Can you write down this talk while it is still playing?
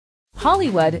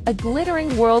Hollywood, a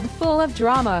glittering world full of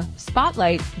drama,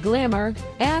 spotlight, glamour,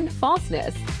 and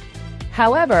falseness.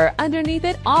 However, underneath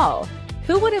it all,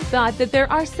 who would have thought that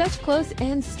there are such close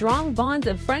and strong bonds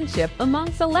of friendship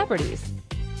among celebrities?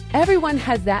 Everyone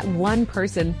has that one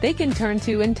person they can turn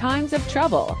to in times of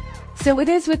trouble. So it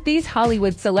is with these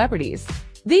Hollywood celebrities.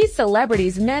 These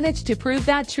celebrities manage to prove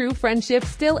that true friendship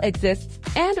still exists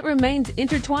and remains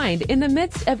intertwined in the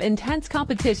midst of intense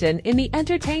competition in the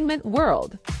entertainment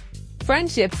world.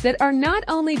 Friendships that are not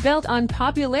only built on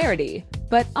popularity,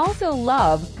 but also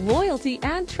love, loyalty,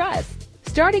 and trust.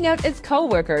 Starting out as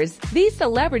coworkers, these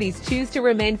celebrities choose to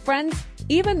remain friends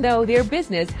even though their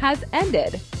business has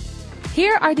ended.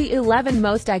 Here are the 11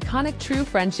 most iconic true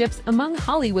friendships among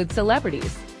Hollywood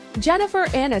celebrities. Jennifer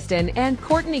Aniston and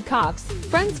Courtney Cox.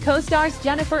 Friends co-stars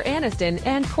Jennifer Aniston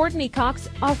and Courtney Cox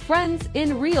are friends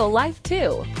in real life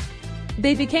too.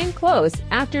 They became close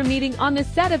after meeting on the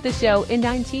set of the show in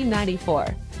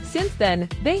 1994. Since then,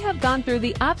 they have gone through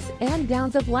the ups and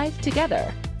downs of life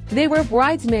together. They were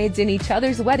bridesmaids in each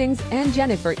other's weddings, and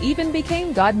Jennifer even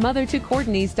became godmother to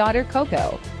Courtney's daughter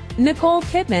Coco. Nicole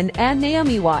Kidman and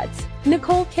Naomi Watts.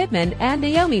 Nicole Kidman and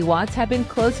Naomi Watts have been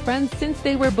close friends since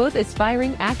they were both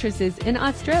aspiring actresses in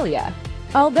Australia.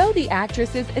 Although the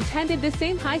actresses attended the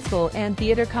same high school and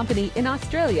theater company in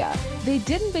Australia, they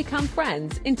didn't become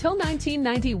friends until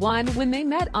 1991 when they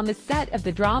met on the set of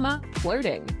the drama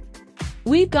Flirting.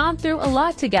 "We've gone through a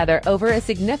lot together over a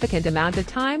significant amount of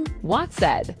time," Watts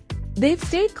said. They've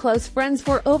stayed close friends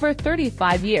for over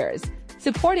 35 years,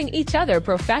 supporting each other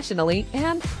professionally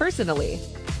and personally.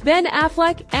 Ben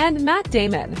Affleck and Matt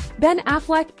Damon. Ben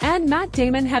Affleck and Matt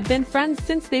Damon have been friends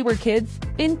since they were kids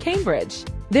in Cambridge.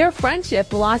 Their friendship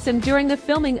blossomed during the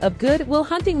filming of Good Will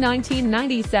Hunting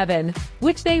 1997,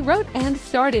 which they wrote and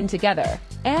starred in together,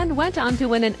 and went on to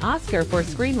win an Oscar for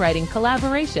screenwriting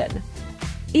collaboration.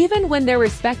 Even when their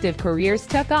respective careers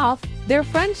took off, their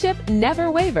friendship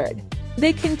never wavered.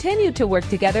 They continued to work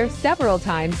together several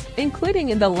times, including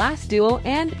in The Last Duel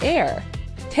and Air.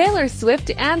 Taylor Swift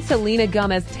and Selena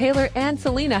Gomez. Taylor and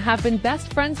Selena have been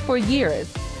best friends for years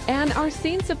and are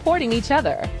seen supporting each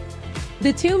other.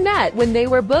 The two met when they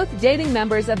were both dating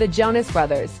members of the Jonas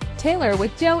Brothers, Taylor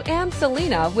with Joe and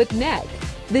Selena with Nick.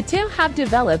 The two have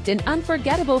developed an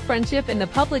unforgettable friendship in the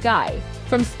public eye,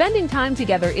 from spending time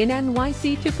together in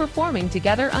NYC to performing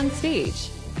together on stage.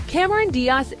 Cameron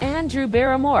Diaz and Drew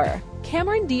Barrymore.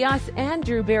 Cameron Diaz and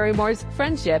Drew Barrymore's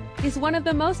friendship is one of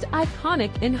the most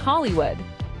iconic in Hollywood.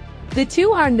 The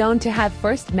two are known to have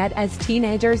first met as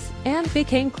teenagers and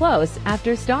became close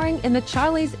after starring in the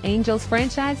Charlie's Angels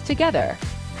franchise together.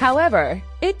 However,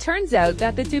 it turns out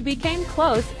that the two became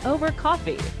close over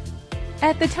coffee.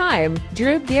 At the time,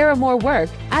 Drew Barrymore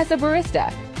worked as a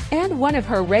barista, and one of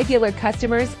her regular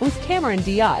customers was Cameron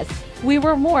Diaz. "We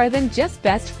were more than just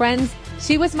best friends.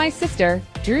 She was my sister,"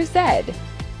 Drew said.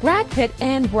 Brad Pitt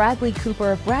and Bradley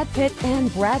Cooper. Brad Pitt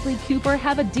and Bradley Cooper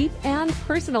have a deep and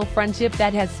personal friendship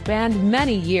that has spanned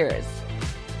many years.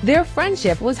 Their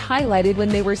friendship was highlighted when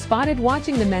they were spotted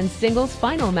watching the men's singles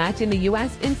final match in the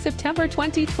US in September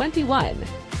 2021.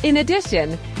 In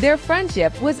addition, their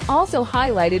friendship was also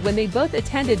highlighted when they both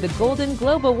attended the Golden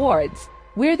Globe Awards,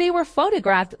 where they were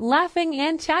photographed laughing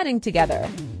and chatting together.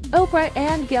 Oprah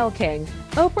and Gayle King.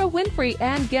 Oprah Winfrey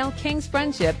and Gayle King's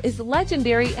friendship is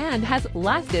legendary and has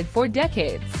lasted for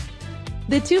decades.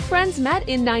 The two friends met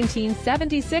in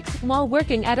 1976 while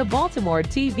working at a Baltimore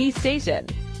TV station.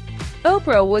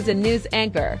 Oprah was a news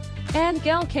anchor, and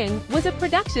Gayle King was a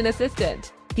production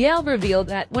assistant. Gayle revealed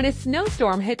that when a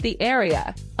snowstorm hit the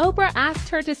area, Oprah asked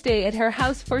her to stay at her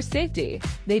house for safety.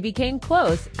 They became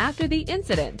close after the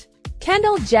incident.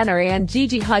 Kendall Jenner and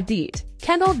Gigi Hadid.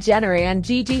 Kendall Jenner and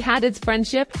Gigi Hadid's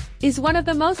friendship is one of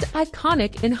the most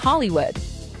iconic in Hollywood.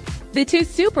 The two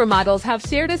supermodels have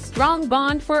shared a strong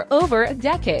bond for over a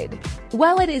decade.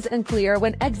 While it is unclear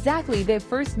when exactly they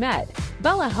first met,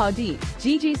 Bella Hadid,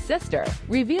 Gigi's sister,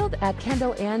 revealed that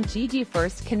Kendall and Gigi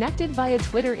first connected via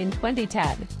Twitter in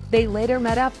 2010. They later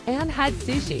met up and had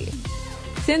sushi.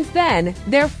 Since then,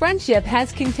 their friendship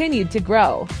has continued to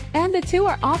grow, and the two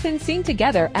are often seen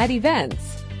together at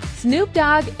events. Snoop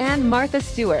Dogg and Martha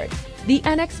Stewart. The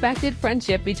unexpected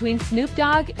friendship between Snoop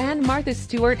Dogg and Martha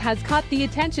Stewart has caught the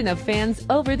attention of fans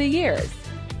over the years.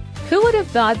 Who would have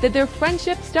thought that their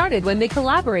friendship started when they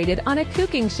collaborated on a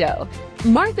cooking show?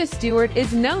 Martha Stewart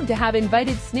is known to have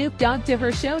invited Snoop Dogg to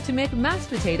her show to make mashed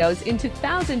potatoes in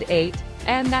 2008,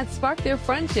 and that sparked their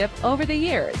friendship over the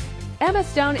years. Emma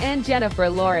Stone and Jennifer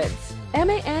Lawrence.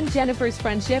 Emma and Jennifer's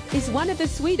friendship is one of the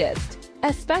sweetest,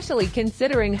 especially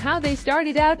considering how they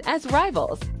started out as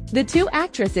rivals. The two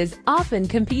actresses often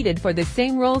competed for the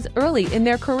same roles early in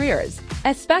their careers,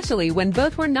 especially when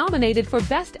both were nominated for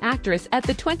Best Actress at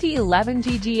the 2011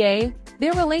 GGA.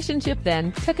 Their relationship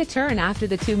then took a turn after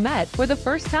the two met for the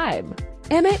first time.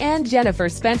 Emma and Jennifer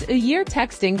spent a year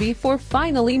texting before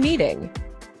finally meeting.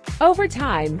 Over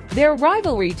time, their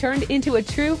rivalry turned into a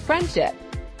true friendship.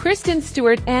 Kristen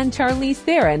Stewart and Charlize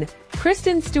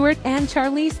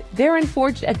Theron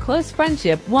forged a close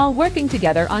friendship while working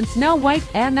together on Snow White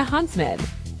and the Huntsman.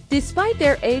 Despite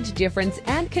their age difference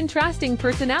and contrasting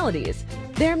personalities,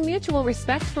 their mutual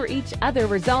respect for each other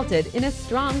resulted in a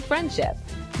strong friendship.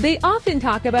 They often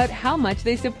talk about how much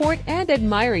they support and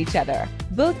admire each other,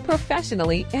 both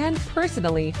professionally and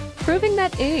personally, proving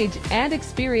that age and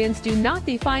experience do not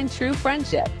define true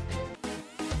friendship.